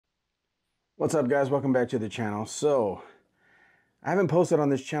What's up, guys? Welcome back to the channel. So I haven't posted on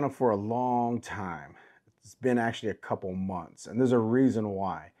this channel for a long time. It's been actually a couple months, and there's a reason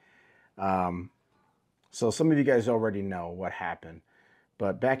why. So some of you guys already know what happened,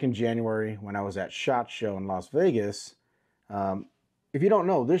 but back in January when I was at SHOT Show in Las Vegas, if you don't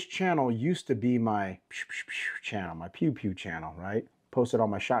know, this channel used to be my channel, my pew pew channel, right? Posted all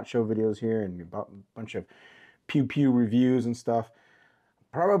my SHOT Show videos here and a bunch of pew pew reviews and stuff.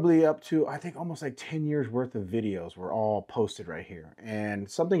 Probably up to, I think, almost like 10 years worth of videos were all posted right here. And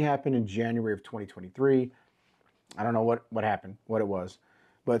something happened in January of 2023. I don't know what happened, what it was.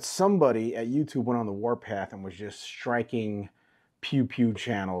 But somebody at YouTube went on the warpath and was just striking pew pew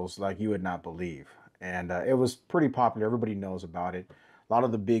channels like you would not believe. And it was pretty popular. Everybody knows about it. A lot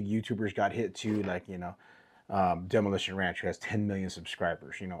of the big YouTubers got hit too, like, Demolition Ranch, who has 10 million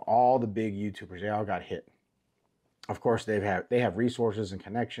subscribers. All the big YouTubers, they all got hit. Of course, they have resources and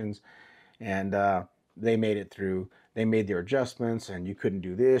connections, and they made it through. They made their adjustments, and you couldn't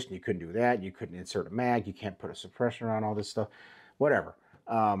do this, and you couldn't do that. You couldn't insert a mag. You can't put a suppressor on, all this stuff, whatever.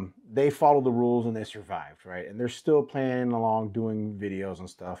 They followed the rules, and they survived, right? And they're still playing along, doing videos and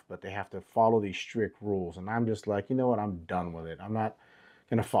stuff, but they have to follow these strict rules. And I'm just like, you know what? I'm done with it. I'm not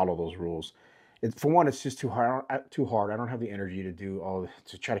going to follow those rules. For one, it's just too hard. I don't have the energy to do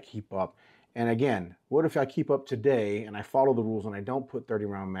to try to keep up. And again, what if I keep up today and I follow the rules and I don't put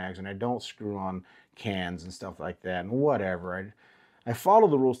 30-round mags and I don't screw on cans and stuff like that and whatever. I follow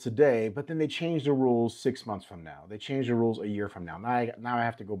the rules today, but then they change the rules 6 months from now. They change the rules a year from now. Now I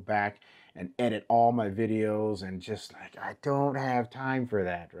have to go back and edit all my videos, and just like, I don't have time for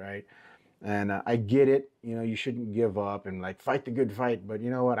that, right? And I get it. You shouldn't give up and like fight the good fight. But you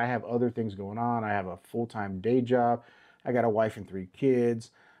know what? I have other things going on. I have a full-time day job. I got a wife and 3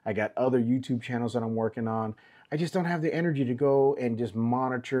 kids. I got other YouTube channels that I'm working on. I just don't have the energy to go and just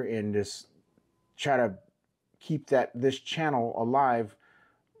monitor and just try to keep this channel alive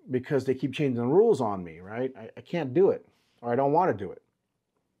because they keep changing the rules on me, right? I can't do it, or I don't want to do it.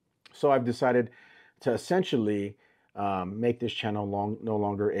 So I've decided to essentially make this channel no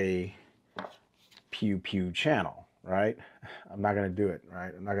longer a pew pew channel, right? I'm not gonna do it,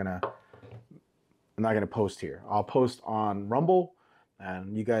 right? I'm not gonna post here. I'll post on Rumble.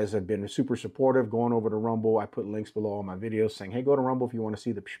 And you guys have been super supportive going over to Rumble. I put links below all my videos saying, hey, go to Rumble if you want to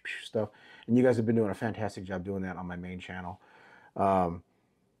see the stuff. And you guys have been doing a fantastic job doing that on my main channel.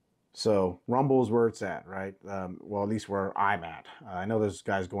 So Rumble is where it's at, right? Well, at least where I'm at. I know there's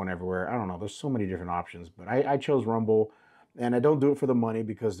guys going everywhere. I don't know. There's so many different options. But I chose Rumble. And I don't do it for the money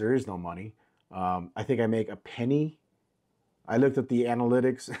because there is no money. I think I make a penny. I looked at the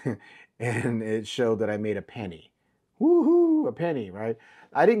analytics and it showed that I made a penny. Woohoo, a penny, right?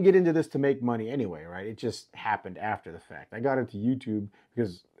 I didn't get into this to make money anyway, right? It just happened after the fact. I got into YouTube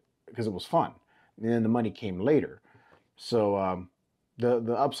because it was fun. And then the money came later. So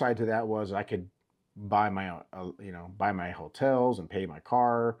the upside to that was I could buy my buy my hotels and pay my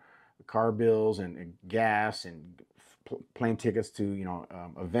car bills and gas and plane tickets to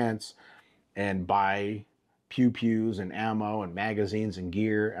events, and buy pew pews and ammo and magazines and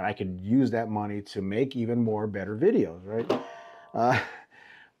gear, and I could use that money to make even more better videos, right?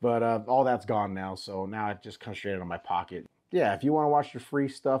 But all that's gone now, so now it just comes straight out of my pocket. Yeah, if you want to watch the free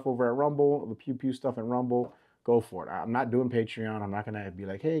stuff over at Rumble, the pew pew stuff at Rumble, go for it. I'm not doing Patreon. I'm not gonna be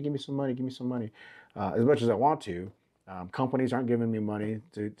like, hey, give me some money, give me some money. As much as I want to, companies aren't giving me money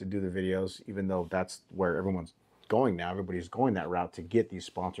to do the videos, even though that's where everyone's going now. Everybody's going that route to get these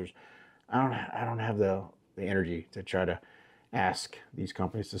sponsors. I don't have the energy to try to ask these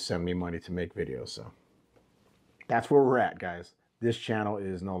companies to send me money to make videos. So that's where we're at, guys. This channel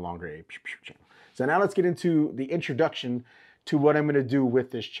is no longer a pew pew channel. So now let's get into the introduction to what I'm going to do with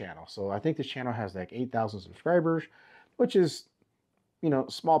this channel. So I think this channel has like 8,000 subscribers, which is,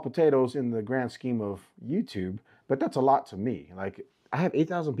 small potatoes in the grand scheme of YouTube, but that's a lot to me. Like, I have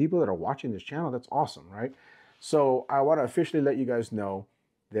 8,000 people that are watching this channel. That's awesome, right? So I want to officially let you guys know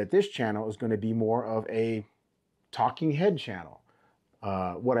that this channel is going to be more of a talking head channel.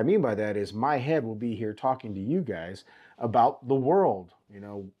 What I mean by that is my head will be here talking to you guys about the world,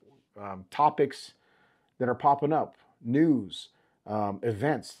 topics that are popping up, news,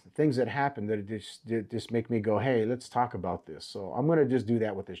 events, things that happen that just make me go, hey, let's talk about this. So I'm going to just do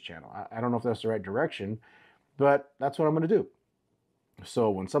that with this channel. I don't know if that's the right direction, but that's what I'm going to do. So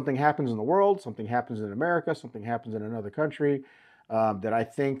when something happens in the world, something happens in America, something happens in another country, that I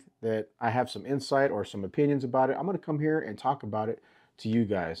think that I have some insight or some opinions about it, I'm going to come here and talk about it to you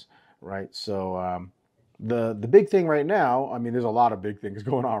guys, right? So the big thing right now, I mean, there's a lot of big things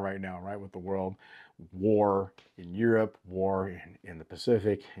going on right now, right, with the world, war in Europe, war in the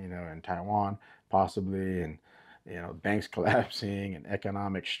Pacific, in Taiwan, possibly, and, banks collapsing and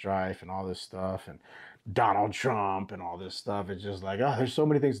economic strife and all this stuff, and Donald Trump and all this stuff. It's just like, oh, there's so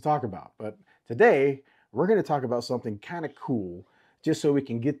many things to talk about. But today, we're going to talk about something kind of cool just so we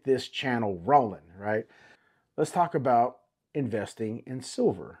can get this channel rolling, right? Let's talk about investing in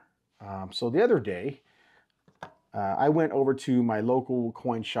silver. So the other day, I went over to my local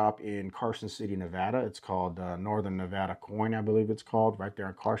coin shop in Carson City, Nevada. It's called Northern Nevada Coin, I believe it's called, right there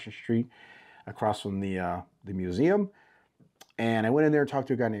on Carson Street, across from the museum. And I went in there and talked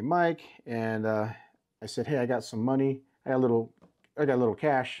to a guy named Mike, and I said, "Hey, I got some money. I got a little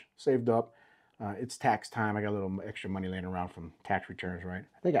cash saved up. It's tax time. I got a little extra money laying around from tax returns, right?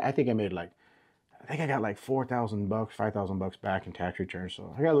 I think I got like $4,000, $5,000 back in tax returns.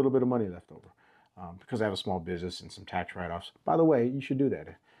 So I got a little bit of money left over because I have a small business and some tax write-offs. By the way, you should do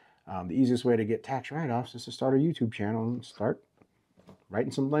that. The easiest way to get tax write-offs is to start a YouTube channel and start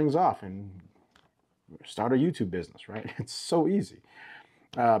writing some things off and start a YouTube business, right? It's so easy.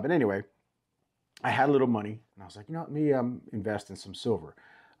 But anyway, I had a little money and I was like, let me invest in some silver.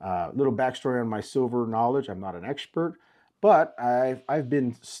 Little backstory on my silver knowledge. I'm not an expert, but I've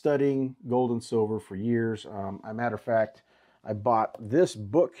been studying gold and silver for years. As a matter of fact, I bought this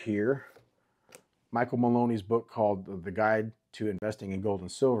book here, Michael Maloney's book called The Guide to Investing in Gold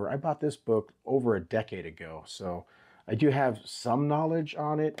and Silver. I bought this book over a decade ago. So I do have some knowledge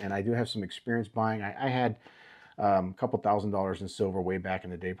on it, and I do have some experience buying. I had a couple $1,000s in silver way back in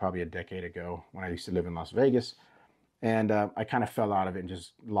the day, probably a decade ago when I used to live in Las Vegas. And I kind of fell out of it and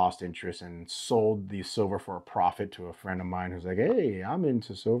just lost interest and sold the silver for a profit to a friend of mine who's like, "Hey, I'm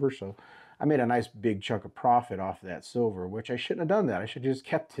into silver." So I made a nice big chunk of profit off of that silver, which I shouldn't have done that. I should have just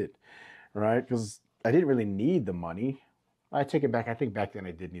kept it, right? Because I didn't really need the money. I take it back. I think back then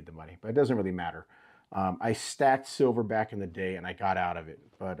I did need the money, but it doesn't really matter. I stacked silver back in the day and I got out of it.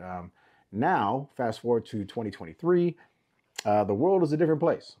 But now, fast forward to 2023, the world is a different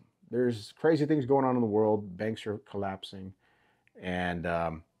place. There's crazy things going on in the world. Banks are collapsing. And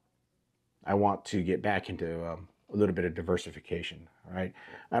I want to get back into a little bit of diversification, right?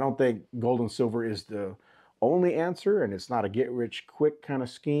 I don't think gold and silver is the only answer, and it's not a get-rich-quick kind of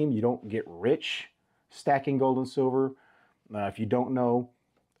scheme. You don't get rich stacking gold and silver. If you don't know,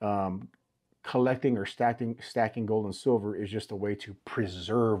 collecting or stacking gold and silver is just a way to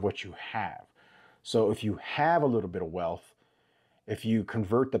preserve what you have. So if you have a little bit of wealth, if you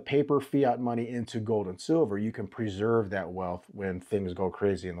convert the paper fiat money into gold and silver, you can preserve that wealth when things go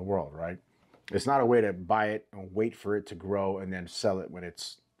crazy in the world, right? It's not a way to buy it and wait for it to grow and then sell it when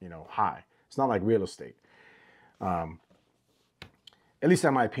it's, high. It's not like real estate. At least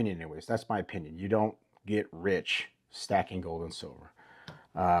in my opinion anyways. That's my opinion. You don't get rich stacking gold and silver.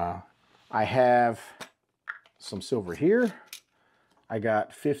 I have some silver here. I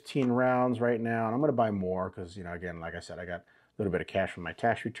got 15 rounds right now, and I'm going to buy more because, again, like I said, I got a little bit of cash from my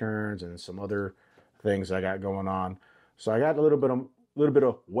tax returns and some other things I got going on. So I got a little bit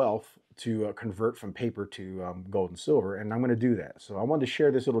of wealth to convert from paper to gold and silver, and I'm going to do that. So I wanted to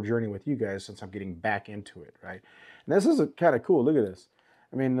share this little journey with you guys since I'm getting back into it, right? And this is kind of cool. Look at this.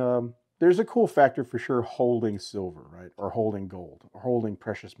 I mean, there's a cool factor for sure holding silver, right? Or holding gold, or holding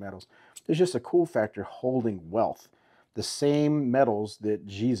precious metals. There's just a cool factor holding wealth. The same metals that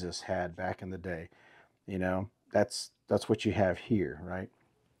Jesus had back in the day. That's what you have here, right?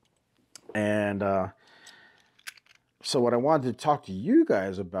 And so what I wanted to talk to you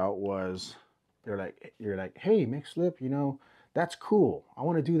guys about was, you're like, "Hey, Mixflip, that's cool. I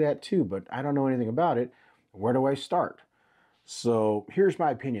want to do that too, but I don't know anything about it. Where do I start?" So here's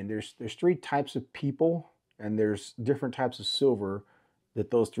my opinion. There's three types of people, and there's different types of silver that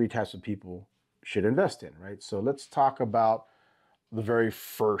those three types of people should invest in, right? So let's talk about the very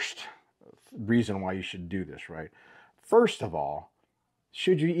first reason why you should do this, right? First of all,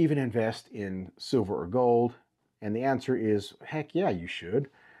 should you even invest in silver or gold? And the answer is, heck yeah, you should,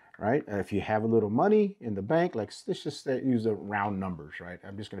 right? If you have a little money in the bank, like let's just use the round numbers, right?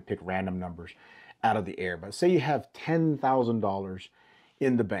 I'm just going to pick random numbers out of the air. But say you have $10,000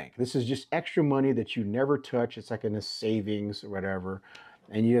 in the bank. This is just extra money that you never touch. It's like in a savings or whatever.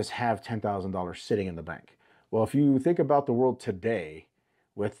 And you just have $10,000 sitting in the bank. Well, if you think about the world today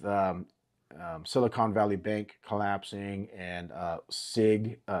with Silicon Valley Bank collapsing and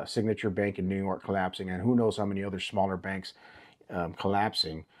Signature Bank in New York collapsing, and who knows how many other smaller banks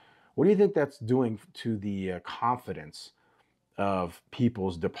collapsing, what do you think that's doing to the confidence of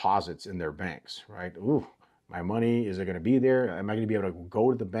people's deposits in their banks, right? Ooh, my money, is it going to be there? Am I going to be able to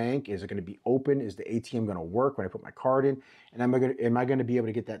go to the bank? Is it going to be open? Is the ATM going to work when I put my card in? And am I going to be able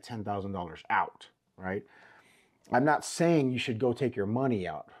to get that $10,000 out, right? I'm not saying you should go take your money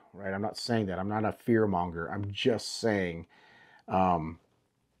out, right? I'm not saying that. I'm not a fear monger. I'm just saying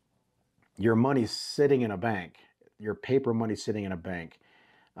your money's sitting in a bank, your paper money's sitting in a bank,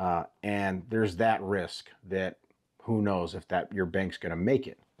 and there's that risk that who knows if that your bank's going to make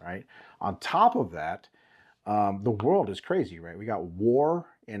it, right? On top of that, the world is crazy, right? We got war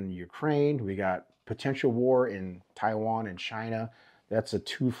in Ukraine. We got potential war in Taiwan and China. That's a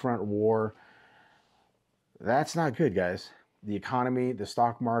two-front war. That's not good, guys. The economy, the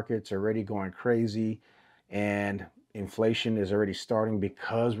stock market's already going crazy, and inflation is already starting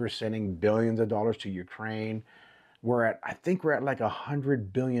because we're sending billions of dollars to Ukraine. I think we're at like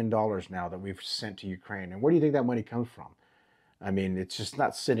 $100 billion now that we've sent to Ukraine. And where do you think that money comes from? I mean, it's just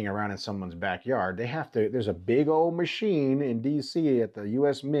not sitting around in someone's backyard. There's a big old machine in DC at the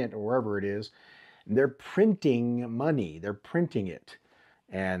US Mint or wherever it is. And they're printing money. They're printing it.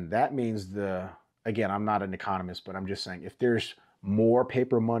 And that means again, I'm not an economist, but I'm just saying if there's more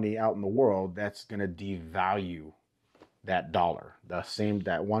paper money out in the world, that's going to devalue that dollar. That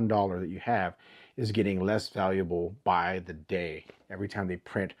 $1 that you have is getting less valuable by the day every time they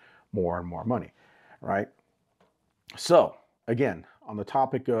print more and more money, right? So again, on the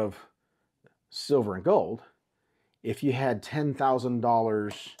topic of silver and gold, if you had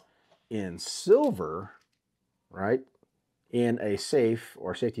 $10,000 in silver, right, in a safe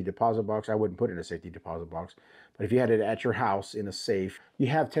or safety deposit box, I wouldn't put it in a safety deposit box, but if you had it at your house in a safe, you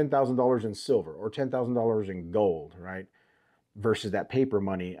have $10,000 in silver or $10,000 in gold, right, versus that paper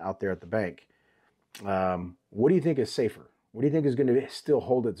money out there at the bank. What do you think is safer? What do you think is going to still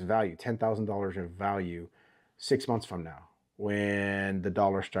hold its value, $10,000 in value 6 months from now, when the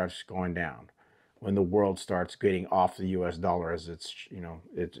dollar starts going down, when the world starts getting off the US dollar as it's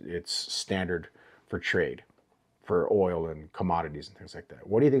standard for trade, for oil and commodities and things like that?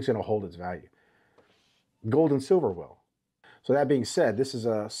 What do you think is going to hold its value? Gold and silver will. So that being said, this is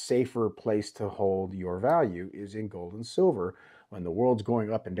a safer place to hold your value, is in gold and silver. When the world's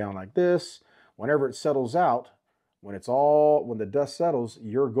going up and down like this, whenever it settles out, when the dust settles,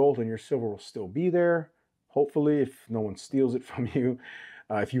 your gold and your silver will still be there. Hopefully, if no one steals it from you.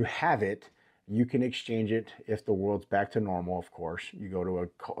 If you have it, you can exchange it if the world's back to normal, of course. You go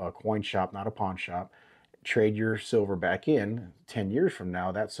to a coin shop, not a pawn shop, trade your silver back in. 10 years from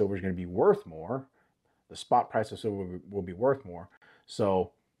now, that silver is going to be worth more. The spot price of silver will be worth more.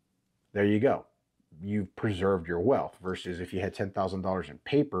 So there you go. You've preserved your wealth, versus if you had $10,000 in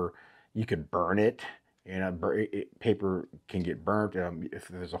paper, you could burn it. Paper can get burnt. If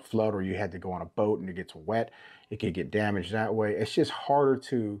there's a flood or you had to go on a boat and it gets wet, it could get damaged that way. It's just harder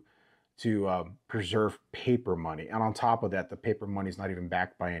to preserve paper money. And on top of that, the paper money is not even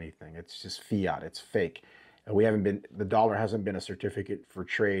backed by anything. It's just fiat. It's fake. The dollar hasn't been a certificate for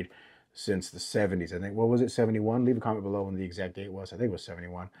trade since the 70s. I think, what was it, 71? Leave a comment below when the exact date was. I think it was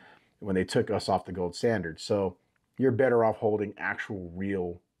 71, when they took us off the gold standard. So you're better off holding actual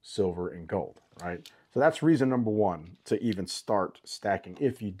real silver and gold, right? So that's reason number one to even start stacking,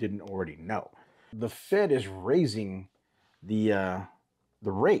 if you didn't already know. The Fed is raising the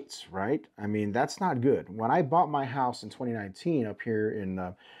rates, right? I mean, that's not good. When I bought my house in 2019 up here in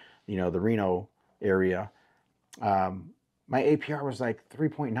the Reno area, my APR was like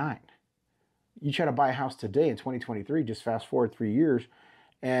 3.9. You try to buy a house today in 2023, just fast forward 3 years,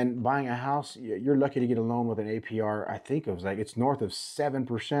 and buying a house, you're lucky to get a loan with an APR. I think it's north of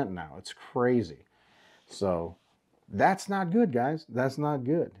 7% now. It's crazy. So that's not good, guys. That's not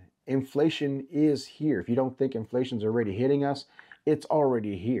good. Inflation is here. If you don't think inflation's already hitting us, it's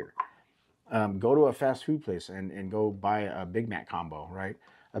already here. Go to a fast food place and go buy a Big Mac combo, right?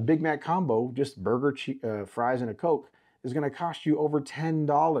 A Big Mac combo, just burger, fries, and a Coke, is going to cost you over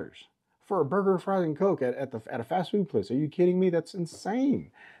 $10 for a burger, fries, and Coke at a fast food place. Are you kidding me? That's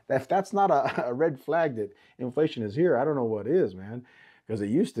insane. If that's not a red flag that inflation is here, I don't know what is, man. Because it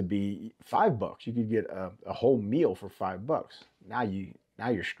used to be $5. You could get a whole meal for $5. Now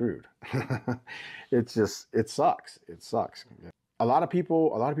you're screwed. It sucks. It sucks. A lot of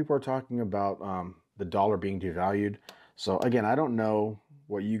people are talking about the dollar being devalued. So again, I don't know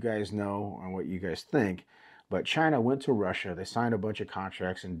what you guys know and what you guys think, but China went to Russia. They signed a bunch of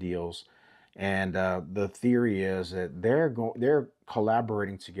contracts and deals, and the theory is that they're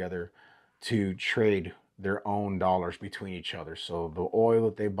collaborating together to trade their own dollars between each other. So the oil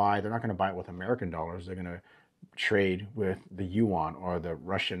that they buy, they're not going to buy it with American dollars. They're going to trade with the yuan or the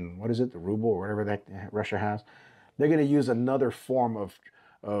Russian, what is it, the ruble or whatever that Russia has. They're going to use another form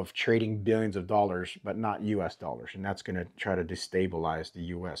of trading billions of dollars, but not US dollars. And that's going to try to destabilize the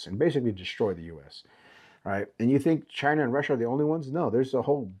US and basically destroy the US. right? And you think China and Russia are the only ones? No, there's a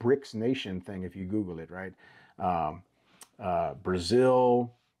whole BRICS nation thing if you Google it, right? Um,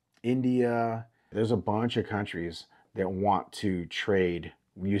 Brazil, India, there's a bunch of countries that want to trade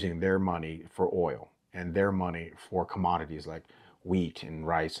using their money for oil and their money for commodities like wheat and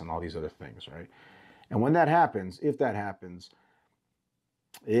rice and all these other things, right? And when that happens, if that happens,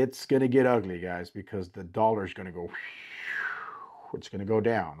 it's going to get ugly, guys, because the dollar is going to go, it's going to go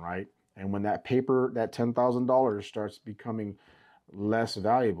down, right? And when that paper, that $10,000 starts becoming less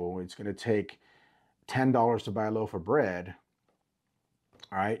valuable, it's going to take $10 to buy a loaf of bread.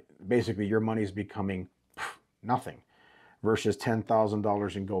 All right. Basically, your money is becoming nothing versus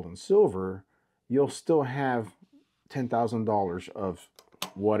 $10,000 in gold and silver. You'll still have $10,000 of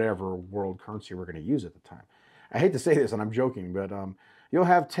whatever world currency we're going to use at the time. I hate to say this, and I'm joking, but you'll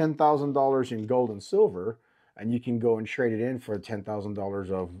have $10,000 in gold and silver, and you can go and trade it in for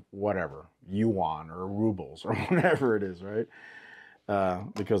 $10,000 of whatever, yuan or rubles or whatever it is, right?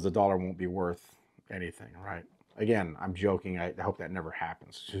 Because the dollar won't be worth anything, right? Again, I'm joking. I hope that never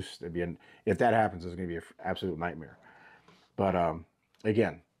happens. Just if that happens, it's going to be an absolute nightmare. But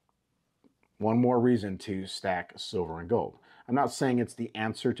again, one more reason to stack silver and gold. I'm not saying it's the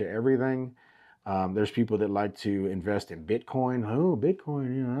answer to everything. There's people that like to invest in Bitcoin. Oh,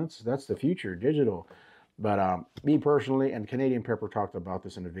 Bitcoin, you know, that's the future, digital. But me personally, and Canadian Pepper talked about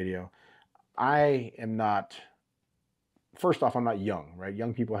this in a video, I am not, first off, I'm not young, right?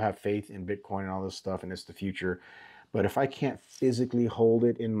 Young people have faith in Bitcoin and all this stuff, and it's the future. But if I can't physically hold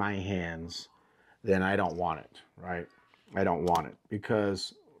it in my hands, then I don't want it, right? I don't want it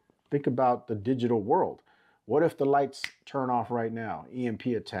because think about the digital world. What if the lights turn off right now? EMP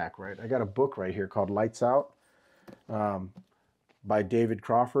attack, right? I got a book right here called Lights Out by David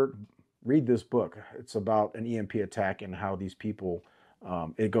Crawford. Read this book. It's about an EMP attack and how these people,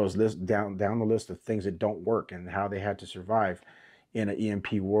 it goes down the list of things that don't work and how they had to survive in an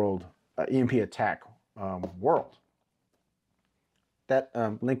EMP world, EMP attack world. That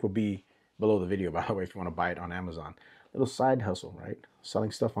link will be below the video, by the way, if you want to buy it on Amazon. Little side hustle, right?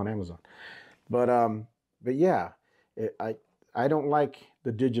 Selling stuff on Amazon. But yeah, I don't like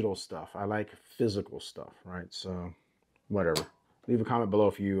the digital stuff. I like physical stuff, right? So whatever. Leave a comment below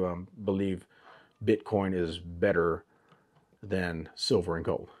if you believe Bitcoin is better than silver and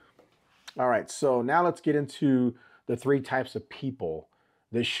gold. All right, so now let's get into the three types of people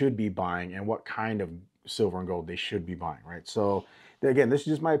that should be buying and what kind of silver and gold they should be buying, right? So again, this is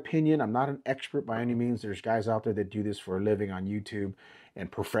just my opinion. I'm not an expert by any means. There's guys out there that do this for a living on YouTube and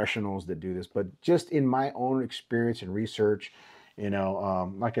professionals that do this. But just in my own experience and research, you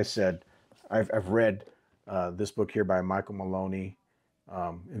know, like I said, I've read this book here by Michael Maloney,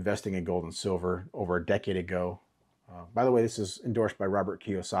 Investing in Gold and Silver, over a decade ago. By the way, this is endorsed by Robert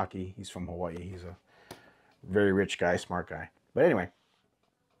Kiyosaki. He's from Hawaii. He's a very rich guy, smart guy. But anyway,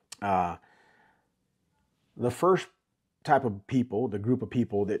 the first type of people, the group of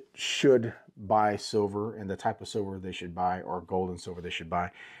people that should buy silver and the type of silver they should buy, or gold and silver they should buy,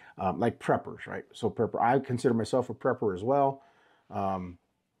 like preppers, right? So prepper, I consider myself a prepper as well. I've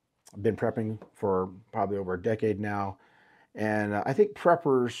been prepping for probably over a decade now. And I think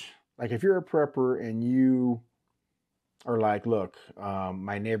preppers, like if you're a prepper and you are like, look,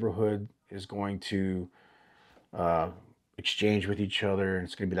 my neighborhood is going to exchange with each other, and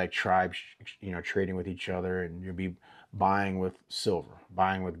it's going to be like tribes, you know, trading with each other, and you'll be buying with silver,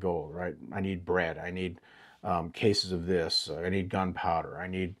 buying with gold, right? I need bread. I need cases of this. I need gunpowder. I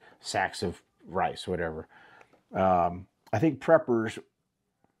need sacks of rice, whatever. I think preppers,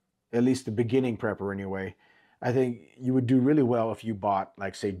 at least the beginning prepper anyway, I think you would do really well if you bought,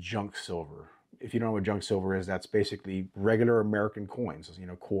 like, say, junk silver. If you don't know what junk silver is, that's basically regular American coins, you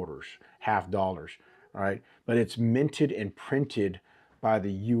know, quarters, $50, all right? But it's minted and printed by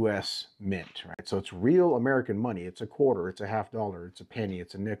the U.S. Mint, right? So it's real American money. It's a quarter, it's a $50, it's a penny,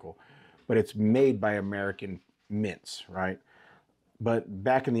 it's a nickel, but it's made by American mints, right? But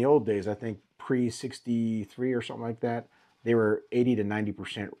back in the old days, I think pre-63 or something like that, they were 80 to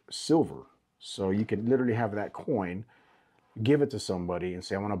 90% silver. So you could literally have that coin, give it to somebody and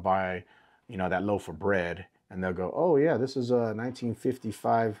say, I want to buy, you know, that loaf of bread. And they'll go, oh yeah, this is a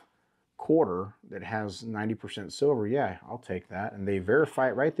 1955 quarter that has 90% silver. Yeah, I'll take that. And they verify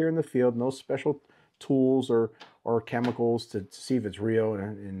it right there in the field. No special tools or chemicals to see if it's real.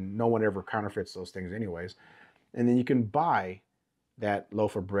 And no one ever counterfeits those things anyways. And then you can buy that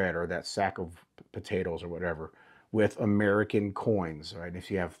loaf of bread or that sack of potatoes or whatever with American coins, right?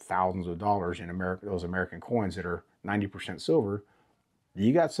 If you have thousands of dollars in America, those American coins that are 90% silver,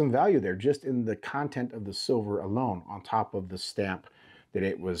 you got some value there just in the content of the silver alone, on top of the stamp that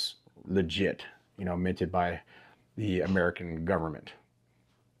it was legit, you know, minted by the American government,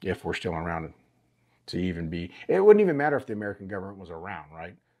 if we're still around to even be. It wouldn't even matter if the American government was around,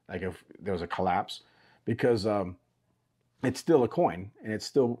 right? Like if there was a collapse, because it's still a coin, and it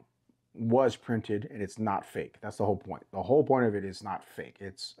still was printed, and it's not fake. That's the whole point. The whole point of it is not fake.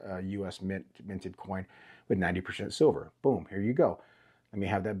 It's a U.S. minted coin with 90% silver. Boom, here you go. Let me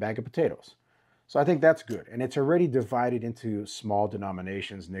have that bag of potatoes. So I think that's good. And it's already divided into small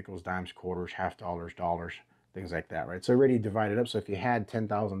denominations, nickels, dimes, quarters, half dollars, dollars, things like that, right? It's already divided up. So if you had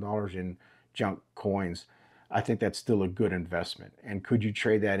 $10,000 in junk coins, I think that's still a good investment. And could you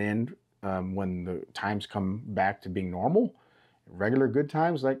trade that in when the times come back to being normal? Regular good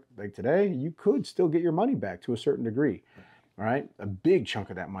times like today, you could still get your money back to a certain degree, all right? A big chunk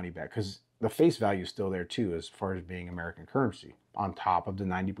of that money back, because the face value is still there too, as far as being American currency, on top of the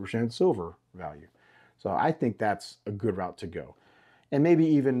 90% silver value. So I think that's a good route to go. And maybe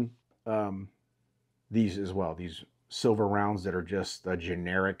even these as well, these silver rounds that are just a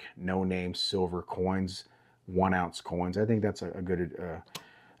generic, no-name silver coins, 1 ounce coins. I think that's a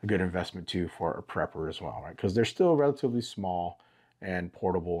good investment too for a prepper as well, right? Because they're still relatively small and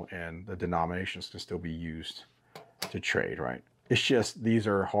portable, and the denominations can still be used to trade, right? It's just these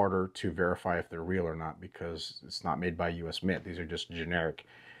are harder to verify if they're real or not, because it's not made by US Mint. These are just generic.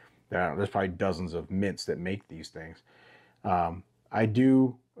 There's probably dozens of mints that make these things. I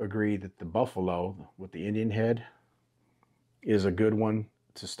do agree that the buffalo with the Indian head is a good one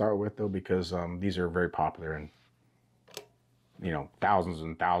to start with, though, because these are very popular, and you know, thousands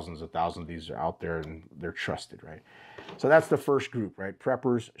and thousands of thousands of these are out there, and they're trusted, right? So that's the first group, right?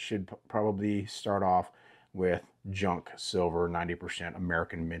 Preppers should probably start off with junk silver, 90%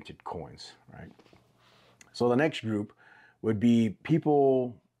 American minted coins, right? So the next group would be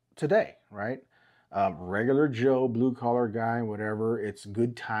people today, right? Regular Joe, blue collar guy, whatever. It's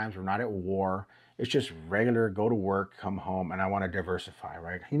good times. We're not at war. It's just regular, go to work, come home, and I want to diversify,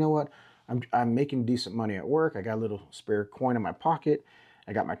 right? You know what? I'm making decent money at work. I got a little spare coin in my pocket.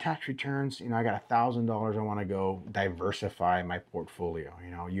 I got my tax returns. You know, I got $1,000. I want to go diversify my portfolio.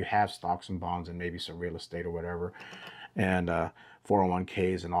 You know, you have stocks and bonds and maybe some real estate or whatever, and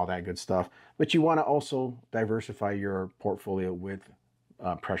 401ks and all that good stuff. But you want to also diversify your portfolio with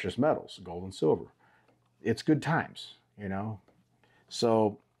precious metals, gold and silver. It's good times, you know.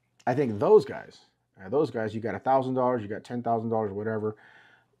 So I think those guys, you got $1,000, you got $10,000, whatever,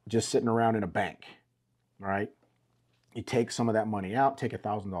 just sitting around in a bank, right? You take some of that money out, take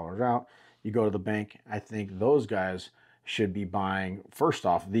 $1,000 out, you go to the bank. I think those guys should be buying, first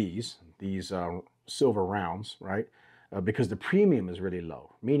off, these silver rounds, right? Because the premium is really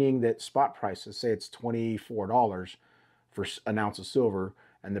low, meaning that spot prices, say it's $24 for an ounce of silver,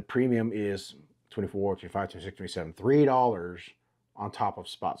 and the premium is $24, $25, $26, $27, $3 on top of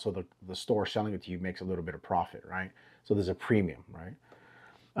spot. So the store selling it to you makes a little bit of profit, right? So there's a premium, right?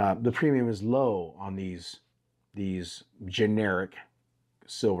 The premium is low on these generic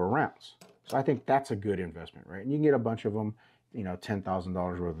silver rounds. So I think that's a good investment, right? And you can get a bunch of them, you know, $10,000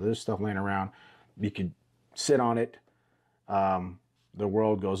 worth of this stuff laying around. You could sit on it. The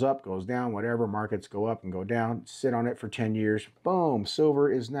world goes up, goes down, whatever. Markets go up and go down. Sit on it for 10 years. Boom. Silver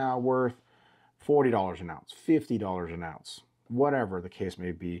is now worth $40 an ounce, $50 an ounce, whatever the case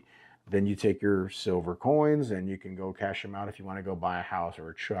may be. Then you take your silver coins and you can go cash them out if you want to go buy a house or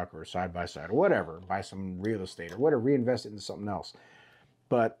a truck or a side-by-side or whatever, buy some real estate or whatever, reinvest it into something else.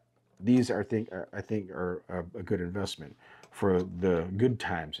 But these I think are a good investment for the good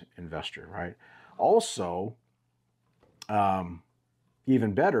times investor, right? Also,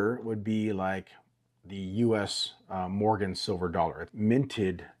 even better would be like the U.S. Morgan silver dollar,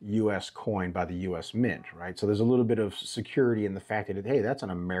 minted U.S. coin by the U.S. Mint, right? So there's a little bit of security in the fact that, hey, that's an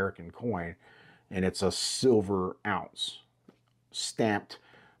American coin, and it's a silver ounce stamped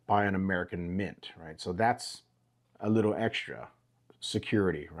by an American mint, right? So that's a little extra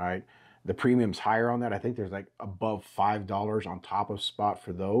security, right? The premium's higher on that. I think there's like above $5 on top of spot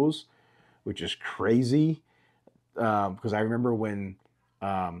for those, which is crazy. Because I remember when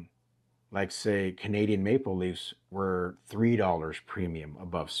like say Canadian maple leafs were $3 premium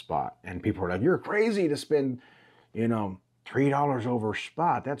above spot, and people were like, you're crazy to spend, you know, $3 over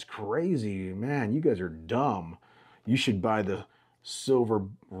spot. That's crazy, man. You guys are dumb. You should buy the silver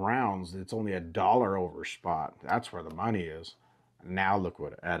rounds. It's only $1 over spot. That's where the money is. Now look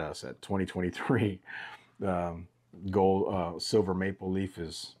at us at 2023. Gold, silver maple leaf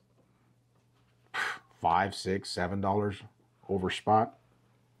is $5, $6, $7 over spot.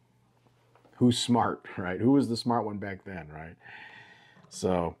 Who's smart, right? Who was the smart one back then, right?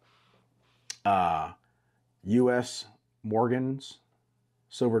 So, U.S. Morgan's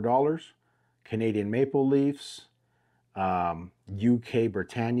silver dollars Canadian maple leafs, UK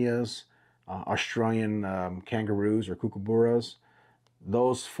Britannias, Australian kangaroos or kookaburras.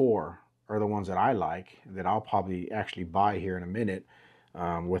 Those four are the ones that I like, that I'll probably actually buy here in a minute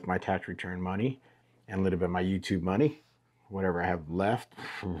with my tax return money and a little bit of my YouTube money, whatever I have left.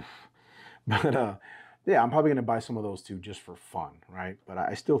 But yeah, I'm probably going to buy some of those too just for fun, right? But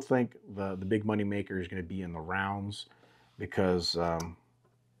I still think the big money maker is going to be in the rounds because,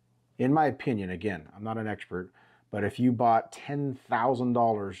 in my opinion, again, I'm not an expert, but if you bought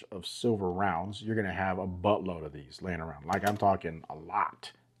 $10,000 of silver rounds, you're going to have a buttload of these laying around. Like, I'm talking a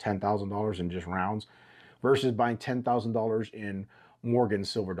lot. $10,000 in just rounds versus buying $10,000 in Morgan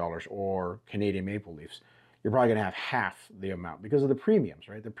silver dollars or Canadian maple leafs. You're probably going to have half the amount because of the premiums,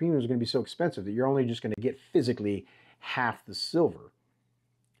 right? The premiums are going to be so expensive that you're only just going to get physically half the silver.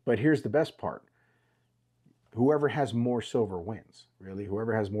 But here's the best part. Whoever has more silver wins, really.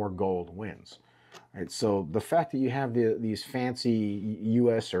 Whoever has more gold wins. Right? So the fact that you have these fancy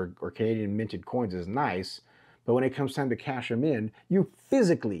US or Canadian minted coins is nice, but when it comes time to cash them in, you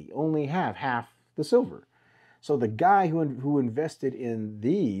physically only have half the silver. So the guy who invested in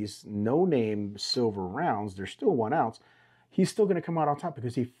these no-name silver rounds, they're still 1 ounce, he's still going to come out on top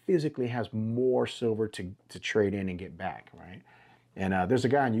because he physically has more silver to trade in and get back, right? And there's a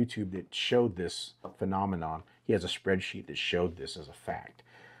guy on YouTube that showed this phenomenon. He has a spreadsheet that showed this as a fact.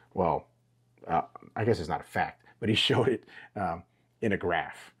 Well, I guess it's not a fact, but he showed it in a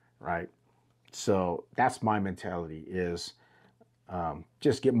graph, right? So that's my mentality is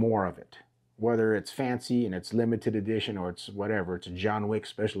just get more of it. Whether it's fancy and it's limited edition or it's whatever, it's a John Wick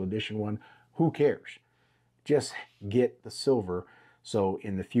special edition one, who cares? Just get the silver so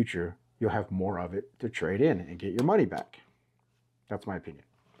in the future you'll have more of it to trade in and get your money back. That's my opinion.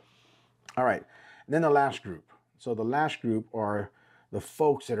 All right, and then the last group. So the last group are the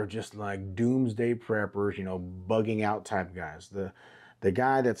folks that are just like doomsday preppers, you know, bugging out type guys. The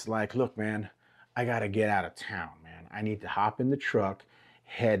guy that's like, look, man, I got to get out of town, man. I need to hop in the truck,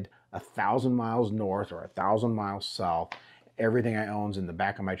 head 1,000 miles north or 1,000 miles south. Everything I own's in the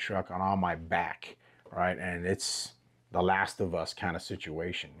back of my truck on my back, right? And it's the Last of Us kind of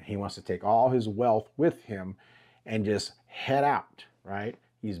situation. He wants to take all his wealth with him and just head out, right?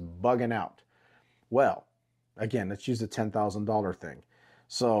 He's bugging out. Well, again, let's use the $10,000 thing.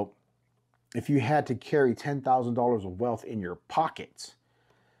 So if you had to carry $10,000 of wealth in your pockets,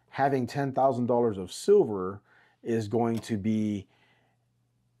 having $10,000 of silver is going to be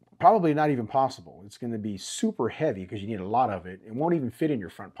probably not even possible. It's going to be super heavy because you need a lot of it. It won't even fit in your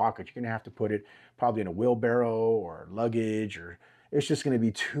front pocket. You're going to have to put it probably in a wheelbarrow or luggage, or it's just going to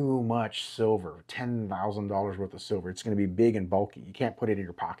be too much silver. $10,000 worth of silver. It's going to be big and bulky. You can't put it in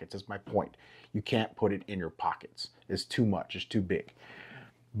your pockets. That's my point. You can't put it in your pockets. It's too much. It's too big.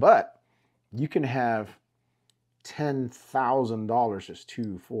 But you can have $10,000. It's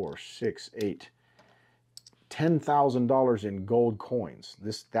 2, 4, 6, 8. $10,000 in gold coins.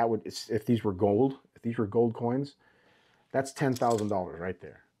 If these were gold coins, that's $10,000 right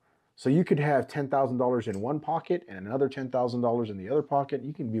there. So you could have $10,000 in one pocket and another $10,000 in the other pocket.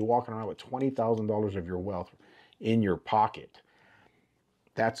 You can be walking around with $20,000 of your wealth in your pocket.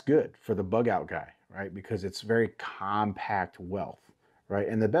 That's good for the bug out guy, right? Because it's very compact wealth, right?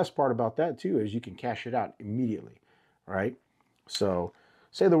 And the best part about that too is you can cash it out immediately, right? So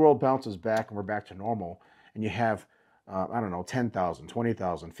say the world bounces back and we're back to normal, and you have, I don't know, $10,000, $20,000,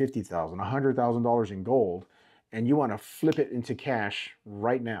 $50,000, $100,000 in gold, and you want to flip it into cash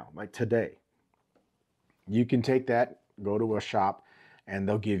right now, like today. You can take that, go to a shop, and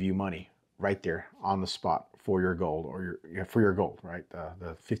they'll give you money right there on the spot for your gold, or for your gold, right?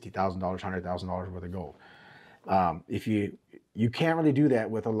 The $50,000, $100,000 worth of gold. If you can't really do that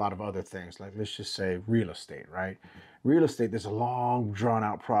with a lot of other things, like let's just say real estate, right? Real estate, there's a long drawn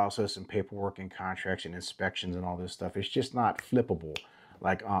out process and paperwork and contracts and inspections and all this stuff. It's just not flippable,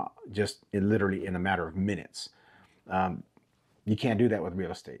 like literally in a matter of minutes. You can't do that with real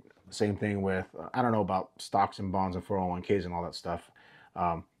estate. Same thing with, I don't know about stocks and bonds and 401ks and all that stuff.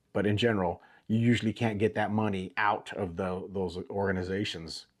 But in general, you usually can't get that money out of those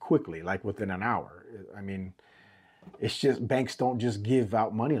organizations quickly, like within an hour. I mean, it's just banks don't just give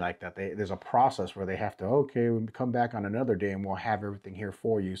out money like that. There's a process where they have to, okay, we'll come back on another day and we'll have everything here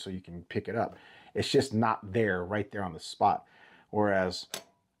for you so you can pick it up. It's just not there right there on the spot. Whereas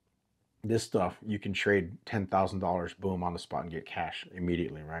this stuff, you can trade $10,000, boom, on the spot and get cash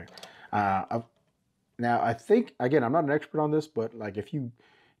immediately, right? Now, I think, again, I'm not an expert on this, but like if you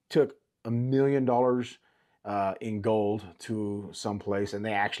took $1 million in gold to some place and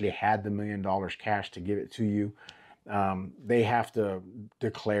they actually had the $1 million cash to give it to you, they have to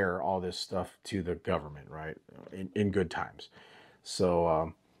declare all this stuff to the government, right? In good times.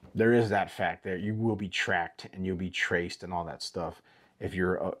 So there is that fact that you will be tracked and you'll be traced and all that stuff if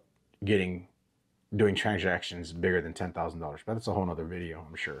you're doing transactions bigger than $10,000. But that's a whole nother video,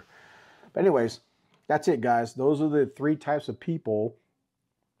 I'm sure. But anyways, that's it, guys. Those are the 3 types of people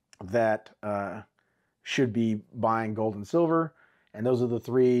that should be buying gold and silver, and those are the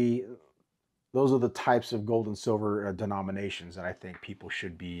types of gold and silver denominations that I think people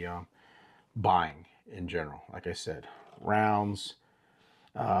should be buying in general. Like I said, rounds,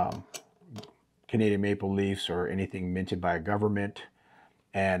 Canadian maple leafs, or anything minted by a government,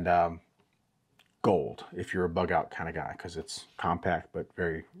 and gold if you're a bug out kind of guy, because it's compact but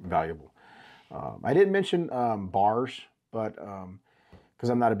very valuable. I didn't mention bars, but because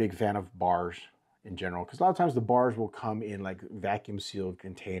I'm not a big fan of bars in general, because a lot of times the bars will come in like vacuum sealed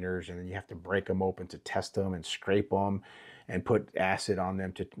containers, and then you have to break them open to test them and scrape them and put acid on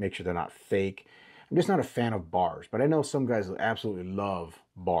them to make sure they're not fake. I'm just not a fan of bars, but I know some guys absolutely love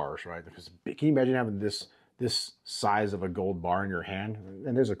bars, right? Because can you imagine having this size of a gold bar in your hand?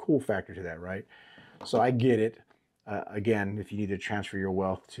 And there's a cool factor to that, right? So I get it. Again, if you need to transfer your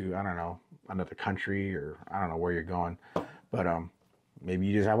wealth to, I don't know, another country, or I don't know where you're going, but maybe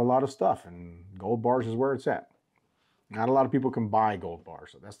you just have a lot of stuff and gold bars is where it's at. Not a lot of people can buy gold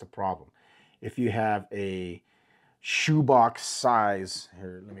bars, so that's the problem. If you have a shoebox size,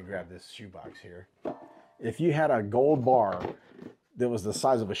 here, let me grab this shoebox here. If you had a gold bar that was the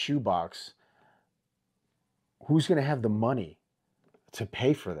size of a shoebox, who's going to have the money to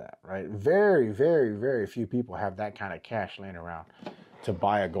pay for that, right? Very, very, very few people have that kind of cash laying around to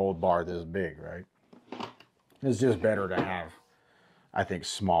buy a gold bar this big, right? It's just better to have, I think,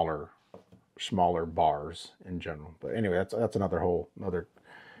 smaller bars in general. But anyway, that's another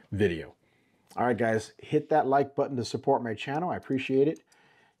video. All right, guys, hit that like button to support my channel. I appreciate it.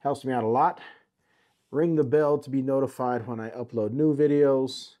 Helps me out a lot. Ring the bell to be notified when I upload new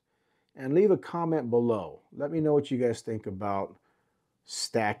videos, and leave a comment below. Let me know what you guys think about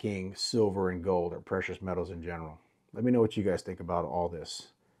stacking silver and gold, or precious metals in general. Let me know what you guys think about all this.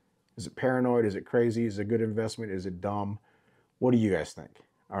 Is it paranoid? Is it crazy? Is it a good investment? Is it dumb? What do you guys think?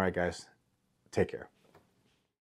 All right, guys, take care.